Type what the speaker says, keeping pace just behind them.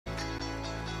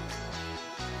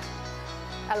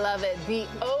I love it. The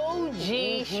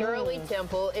OG Shirley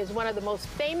Temple is one of the most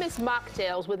famous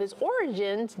mocktails with its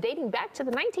origins dating back to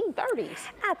the 1930s.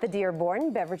 At the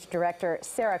Dearborn, Beverage Director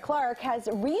Sarah Clark has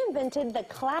reinvented the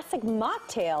classic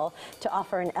mocktail to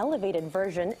offer an elevated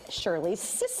version, Shirley's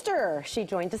sister. She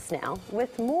joins us now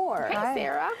with more. Hey, Hi,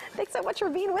 Sarah. Thanks so much for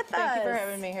being with us. Thank you for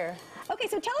having me here. Okay,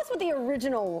 so tell us what the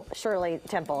original Shirley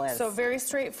Temple is. So very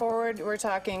straightforward. We're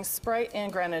talking Sprite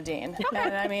and grenadine.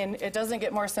 And I mean, it doesn't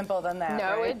get more simple than that.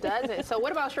 No, right? it doesn't. So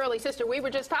what about Shirley's sister? We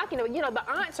were just talking about, you know, the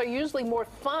aunts are usually more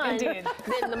fun Indeed.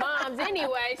 than the moms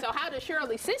anyway. So how does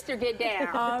Shirley's sister get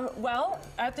down? Well,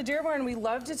 at the Dearborn, we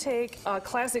love to take a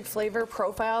classic flavor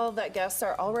profile that guests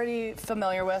are already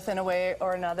familiar with in a way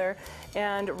or another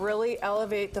and really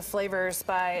elevate the flavors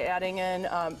by adding in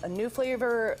new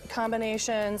flavor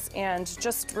combinations and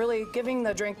just really giving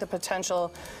the drink the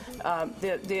potential,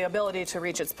 the ability to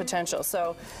reach its potential.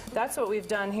 So that's what we've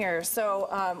done here.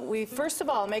 So we first of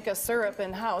all make a syrup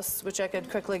in-house, which I could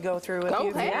quickly go through with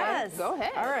you. Yes, go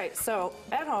ahead. All right, so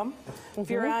at home, if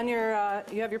you're on your,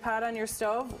 you have your pot on your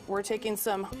stove, we're taking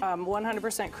some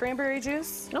 100% cranberry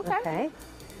juice. Okay.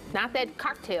 Not that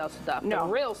cocktail stuff, No.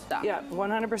 the real stuff. Yeah,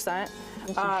 100%.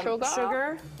 Some sugar?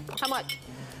 Sugar. How much?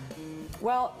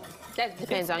 Well, That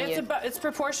depends on you. it's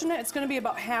proportionate. It's going to be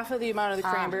about half of the amount of the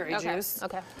cranberry okay, juice.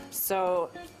 Okay. So,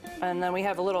 and then we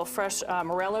have a little fresh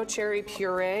Morello cherry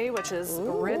puree, which is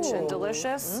rich and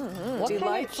delicious. What Delightful.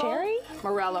 kind of cherry?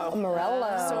 Morello.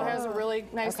 Morello. So it has a really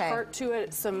nice Okay. heart to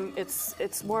it.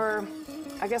 It's more,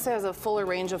 I guess it has a fuller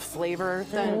range of flavor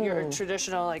than your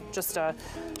traditional, like just a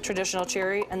traditional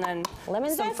cherry. And then Lemon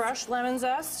some zest? fresh lemon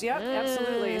zest. Yep,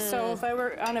 absolutely. So if I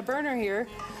were on a burner here,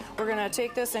 we're gonna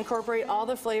take this, incorporate all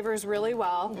the flavors really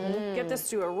well, get this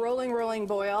to a rolling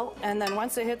boil, and then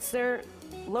once it hits there,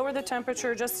 lower the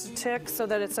temperature just a tick so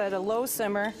that it's at a low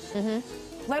simmer.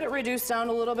 Let it reduce down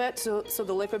a little bit so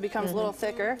the liquid becomes a little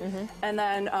thicker. And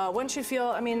then once you feel,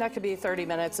 I mean, that could be 30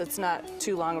 minutes. It's not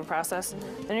too long of a process.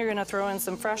 Then you're gonna throw in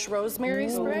some fresh rosemary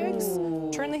sprigs,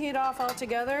 turn the heat off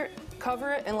altogether,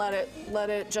 cover it, and let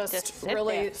it just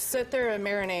really sit there and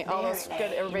marinate all those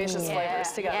good herbaceous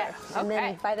flavors together. Yeah. And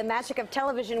then by the magic of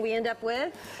television, we end up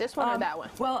with? This one or that one?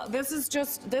 Well, this is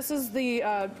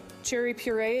the cherry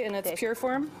puree in its pure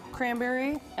form,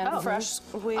 cranberry and fresh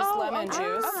squeezed lemon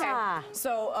juice. Okay.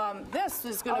 So this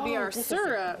is going to be our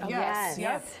syrup. Yes.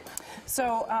 Yep.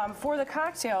 So for the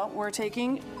cocktail, you're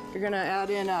going to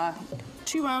add in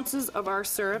 2 ounces of our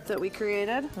syrup that we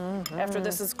created after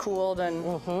this is cooled and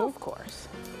Of course.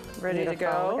 ready to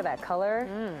go. Look at that color.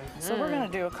 So we're going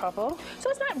to do a couple. So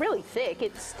it's not really thick.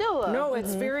 It's still a... No,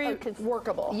 it's very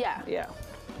workable. Yeah. Yeah.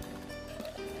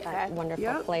 That wonderful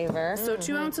Yep. flavor. So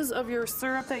 2 ounces of your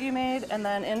syrup that you made, and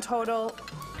then in total,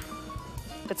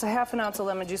 it's a ½ ounce of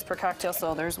lemon juice per cocktail,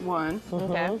 so there's 1.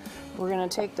 Okay. We're gonna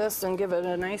take this and give it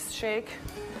a nice shake,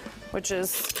 which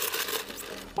is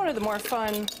one of the more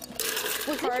fun Was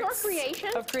this your parts creation?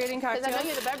 of creating Because cocktails. I know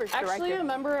you're the beverage director. Actually, a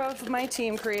member of my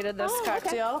team created this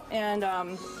cocktail, and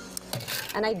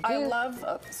And I do. I love.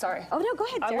 Sorry. Oh, no, go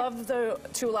ahead, I Sarah. love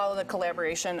to allow the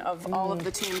collaboration of all of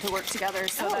the team to work together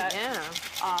so that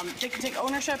they can take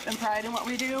ownership and pride in what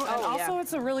we do. And also,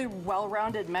 it's a really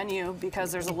well-rounded menu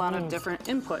because there's a lot of different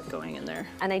input going in there.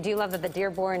 And I do love that the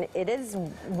Dearborn, it is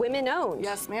women-owned.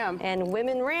 Yes, ma'am. And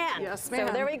women-ran. Yes, ma'am.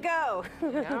 So there we go.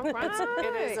 All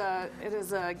right. It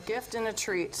is a gift and a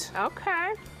treat.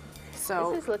 Okay.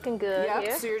 So This is looking good. Yep.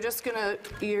 Yeah. So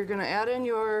you're gonna add in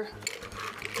your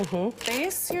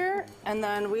base here, and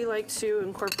then we like to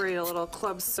incorporate a little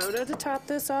club soda to top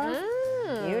this off.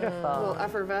 A Beautiful. little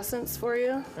effervescence for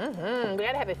you. We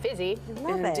gotta have it fizzy.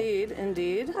 Love it.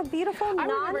 Indeed. A beautiful I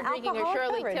remember drinking a non-alcoholic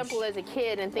Shirley beverage. Temple as a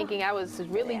kid and thinking I was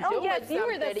really doing yes, you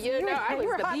were something. the- You know, I you were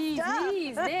was the hot bee's stuff.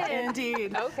 knees then.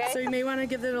 Indeed. Okay. So you may want to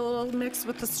give it a little mix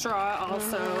with the straw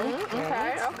also.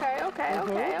 Okay.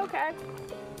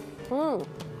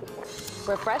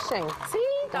 Refreshing. See,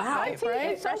 the Wow, hot tea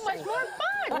right? is so much more fun.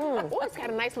 Oh, it's got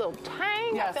a nice little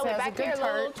tang. Yes, I feel it it has a back good there,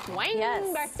 a little tart. twang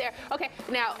Yes. back there. Okay,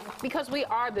 now, because we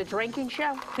are the drinking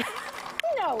show,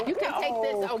 No. you can take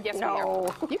this. Oh, yes, we are.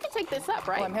 You can take this up,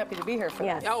 right? Well, I'm happy to be here for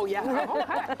Yes. that. Oh, yeah.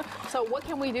 Okay. So what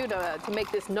can we do to make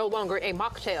this no longer a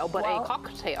mocktail, but Well, a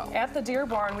cocktail? At the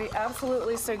Dearborn, we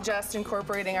absolutely suggest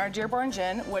incorporating our Dearborn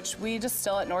gin, which we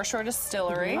distill at North Shore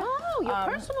Distillery. Oh,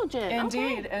 your personal gin.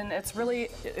 Indeed, Okay. and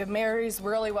it marries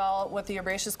really well with the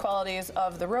herbaceous qualities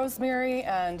of the rosemary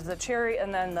and the cherry,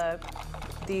 and then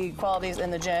the qualities in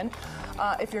the gin.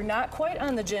 If you're not quite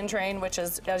on the gin train, which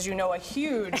is, as you know,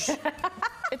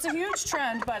 it's It's a huge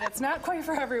trend, but it's not quite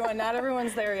for everyone. Not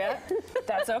everyone's there yet.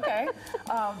 That's okay.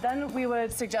 Then we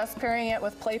would suggest pairing it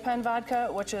with Playpen vodka,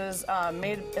 which is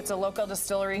it's a local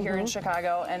distillery here in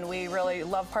Chicago, and we really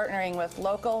love partnering with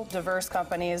local, diverse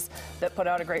companies that put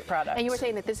out a great product. And you were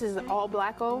saying that this is all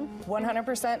black owned?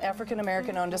 100%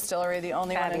 African-American owned distillery, the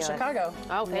only one in Chicago.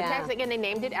 Oh, fantastic. And they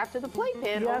named it after the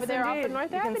Playpen over there off of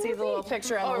North Avenue. You can see the little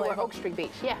picture on the label. Oak Street Beach.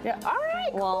 Yeah. All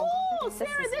right, Well, cool. this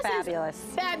Sarah, is this fabulous.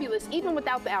 is fabulous. Even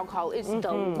without the alcohol, it's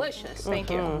delicious. Thank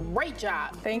you. Great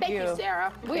job. Thank you.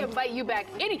 Sarah. We invite you back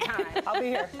anytime. I'll be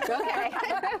here. Okay.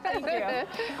 Thank you.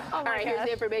 All right, here's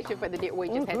the information for the Dearborn. We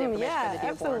just had the information for the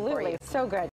Dearborn for you. Absolutely. So good.